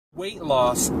weight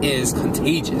loss is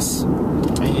contagious.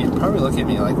 And you'd probably look at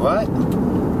me like, what?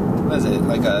 What is it,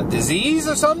 like a disease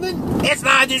or something? It's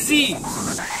not a disease!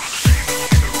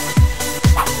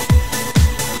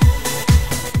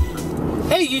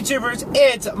 Hey YouTubers,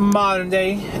 it's modern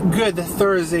day, good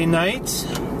Thursday night.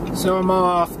 So I'm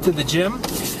off to the gym.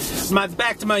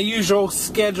 Back to my usual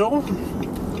schedule.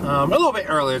 A little bit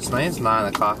earlier tonight, it's 9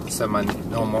 o'clock instead of my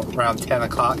normal around 10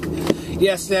 o'clock.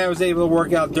 Yesterday I was able to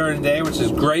work out during the day, which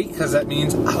is great because that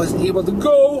means I was able to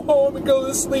go home and go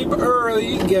to sleep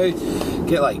early and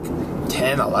get like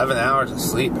 10, 11 hours of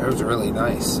sleep. It was really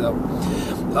nice. So,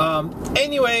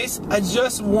 anyways, I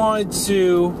just wanted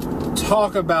to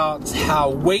talk about how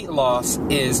weight loss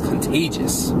is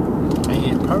contagious. And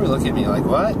you'd probably look at me like,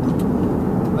 what?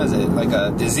 What is it, like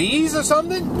a disease or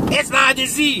something? It's not a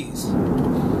disease!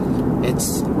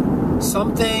 It's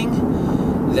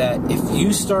something that if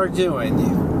you start doing,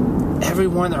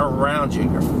 everyone around you,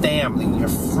 your family, your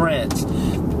friends,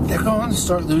 they're going to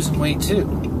start losing weight too.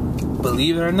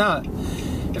 Believe it or not.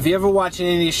 If you ever watch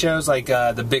any of these shows like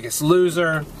The Biggest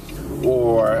Loser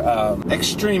or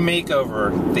Extreme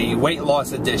Makeover, the weight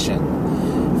loss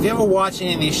edition, if you ever watch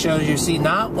any of these shows, you see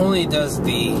not only does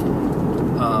the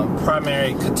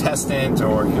primary contestant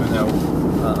or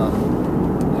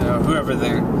whoever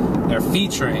they're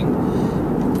featuring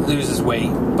loses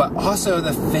weight, but also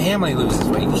the family loses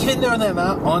weight, even though they're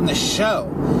not on the show.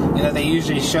 You know, they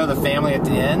usually show the family at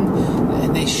the end,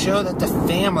 and they show that the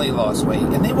family lost weight,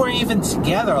 and they weren't even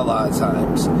together a lot of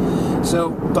times.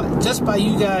 So, but just by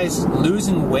you guys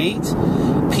losing weight,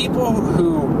 people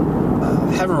who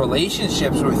have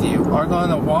relationships with you are going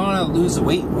to want to lose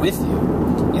weight with you.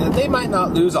 You know, they might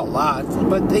not lose a lot,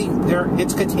 but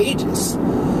it's contagious.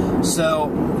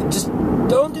 So just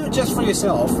don't do it just for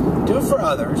yourself. Do it for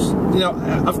others. You know,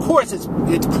 of course, it's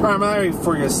primarily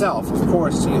for yourself. Of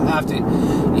course, you have to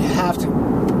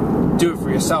do it for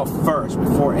yourself first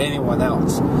before anyone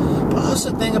else. But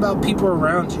also think about people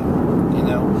around you. You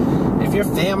know, if your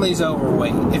family's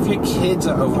overweight, if your kids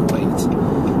are overweight,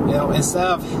 you know, instead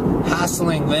of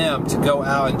hassling them to go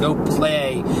out and go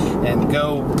play and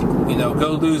go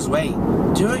lose weight,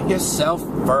 do it yourself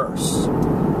first.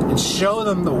 And show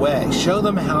them the way. Show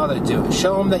them how to do it.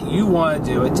 Show them that you want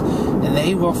to do it, and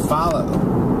they will follow.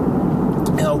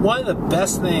 You know, one of the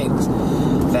best things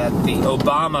that the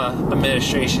Obama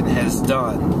administration has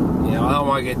done, you know, I don't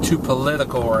want to get too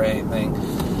political or anything,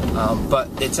 but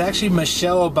it's actually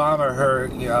Michelle Obama, her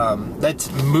Let's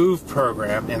Move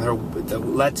program, and the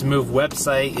Let's Move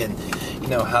website, and you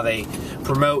know how they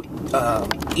promote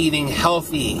eating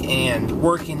healthy and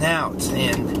working out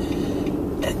and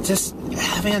just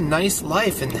having a nice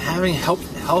life and having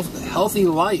healthy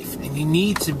life. And you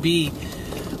need to be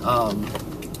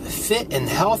fit and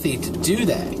healthy to do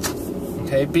that.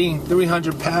 Okay, being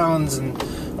 300 pounds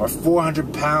or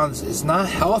 400 pounds is not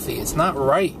healthy. It's not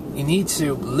right. You need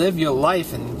to live your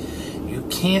life, and you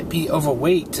can't be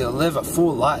overweight to live a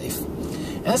full life.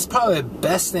 And that's probably the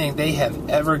best thing they have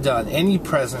ever done, any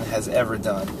president has ever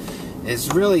done,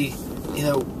 is really, you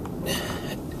know,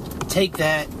 take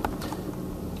that,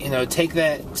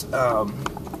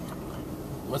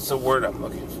 what's the word I'm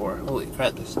looking for? Holy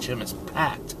crap, this gym is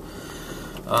packed.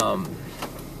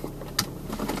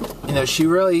 You know, she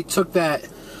really took that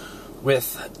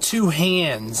with two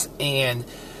hands, and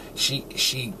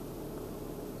she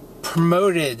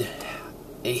promoted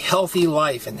a healthy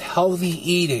life and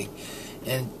healthy eating,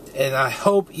 and I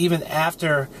hope even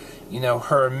after, you know,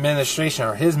 her administration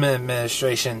or his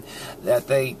administration, that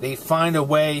they find a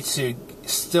way to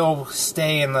still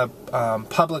stay in the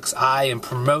public's eye and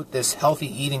promote this healthy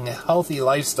eating, a healthy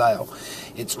lifestyle.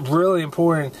 It's really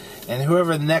important, and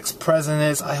whoever the next president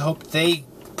is, I hope they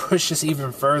push this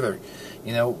even further.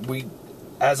 You know, we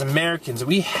as Americans,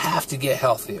 we have to get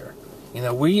healthier. You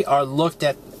know, we are looked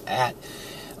at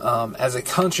as a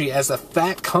country, as a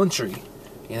fat country,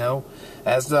 you know,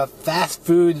 as the fast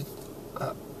food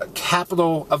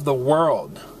capital of the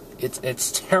world. It's a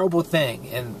terrible thing,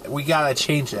 and we gotta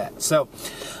change that. So,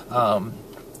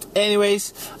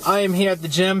 anyways, I am here at the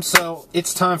gym, so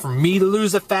it's time for me to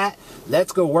lose the fat.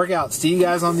 Let's go work out. See you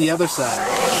guys on the other side.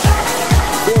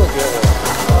 Feel good.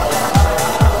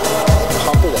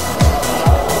 Pump it up.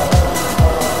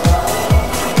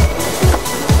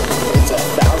 It's a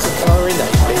 1,000-calorie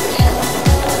night, baby.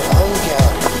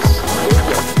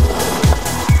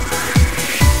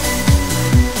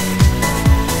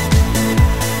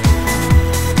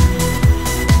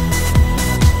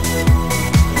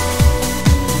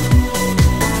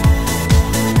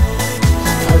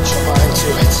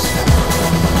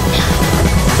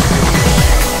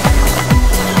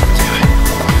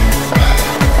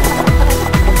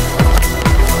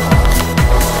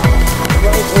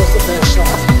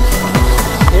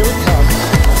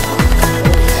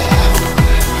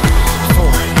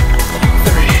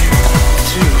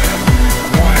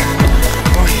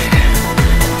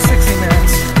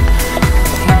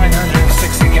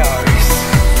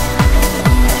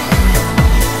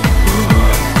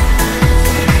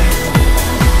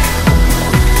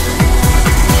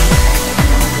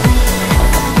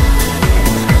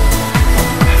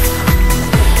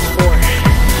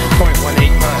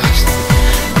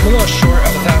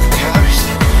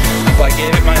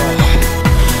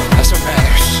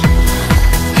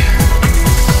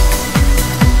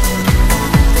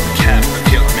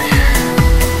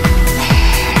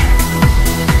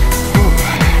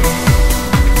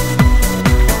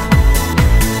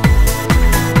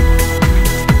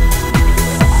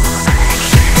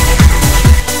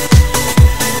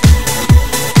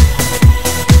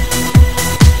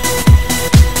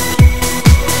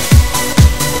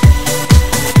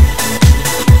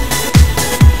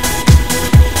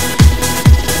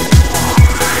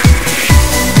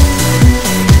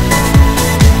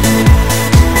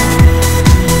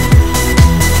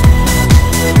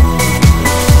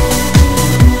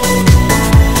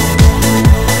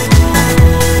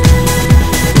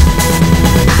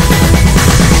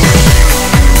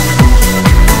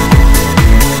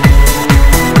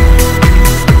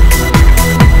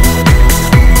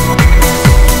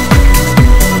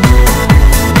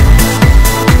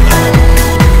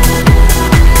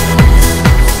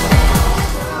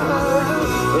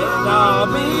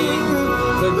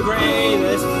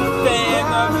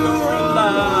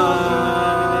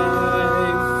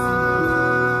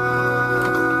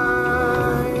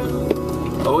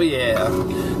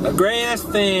 greatest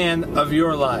fan of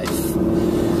your life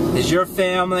is your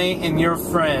family and your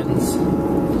friends.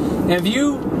 And if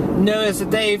you notice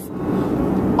that they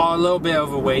are a little bit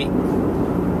overweight,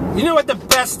 you know what the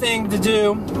best thing to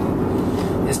do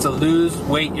is to lose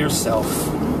weight yourself.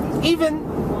 Even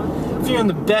if you're in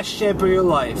the best shape of your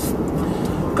life,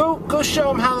 go show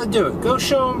them how to do it. Go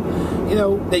show them, you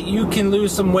know, that you can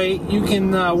lose some weight, you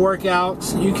can work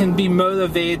out, you can be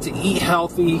motivated to eat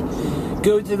healthy,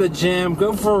 go to the gym,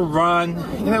 go for a run,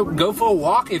 you know, go for a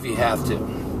walk if you have to.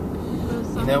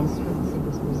 You know,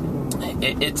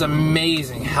 it's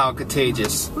amazing how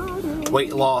contagious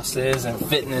weight loss is and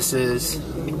fitness is.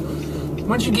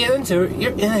 Once you get into it,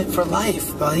 you're in it for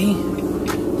life, buddy.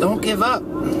 Don't give up.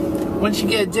 Once you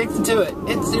get addicted to it,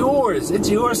 it's yours. It's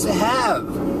yours to have.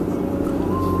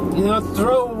 You know,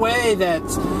 throw away that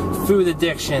food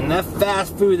addiction, that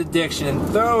fast food addiction.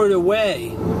 Throw it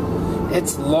away.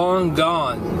 It's long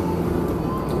gone.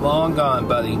 Long gone,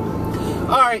 buddy.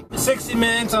 Alright, 60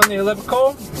 minutes on the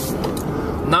elliptical.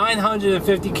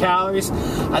 950 calories.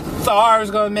 I thought I was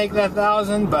going to make that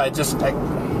 1,000, but I just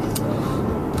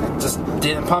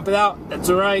didn't pump it out. That's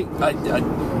alright.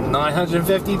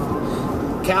 950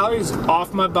 calories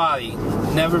off my body.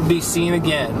 Never be seen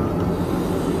again.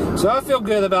 So I feel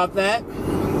good about that.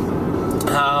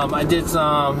 I did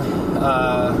some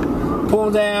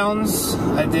pull downs.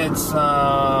 I did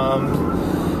some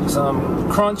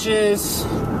crunches.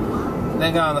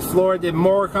 Then got on the floor, did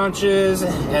more crunches,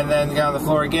 and then got on the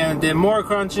floor again and did more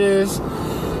crunches.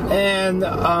 And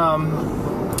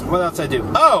what else I do?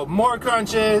 Oh, more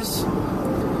crunches.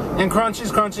 And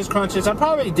crunches. I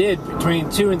probably did between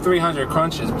 200 and 300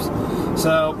 crunches.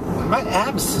 So my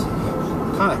abs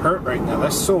kind of hurt right now. They're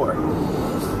sore.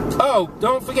 Oh,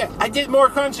 don't forget, I did more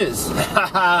crunches.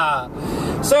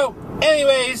 So,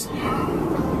 anyways,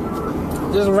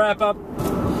 just wrap up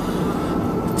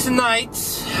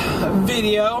tonight's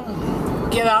video.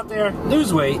 Get out there,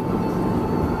 lose weight.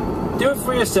 Do it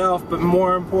for yourself, but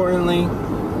more importantly,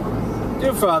 do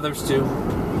it for others too.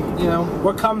 You know,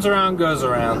 what comes around goes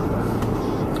around.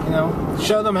 You know,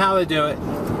 show them how to do it.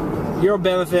 You'll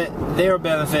benefit, they'll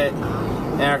benefit,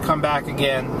 and I'll come back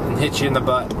again and hit you in the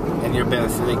butt, and you'll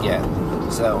benefit again.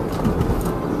 So,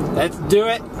 let's do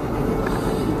it.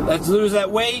 Let's lose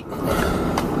that weight.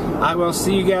 I will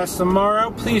see you guys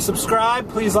tomorrow. Please subscribe.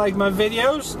 Please like my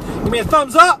videos. Give me a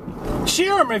thumbs up.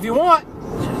 Share them if you want.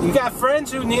 You got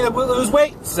friends who need to lose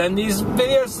weight, send these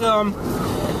videos to them.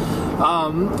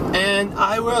 And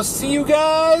I will see you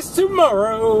guys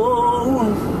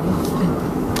tomorrow.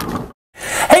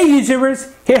 Hey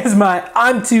YouTubers, here's my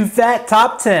I'm Too Fat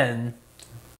Top 10.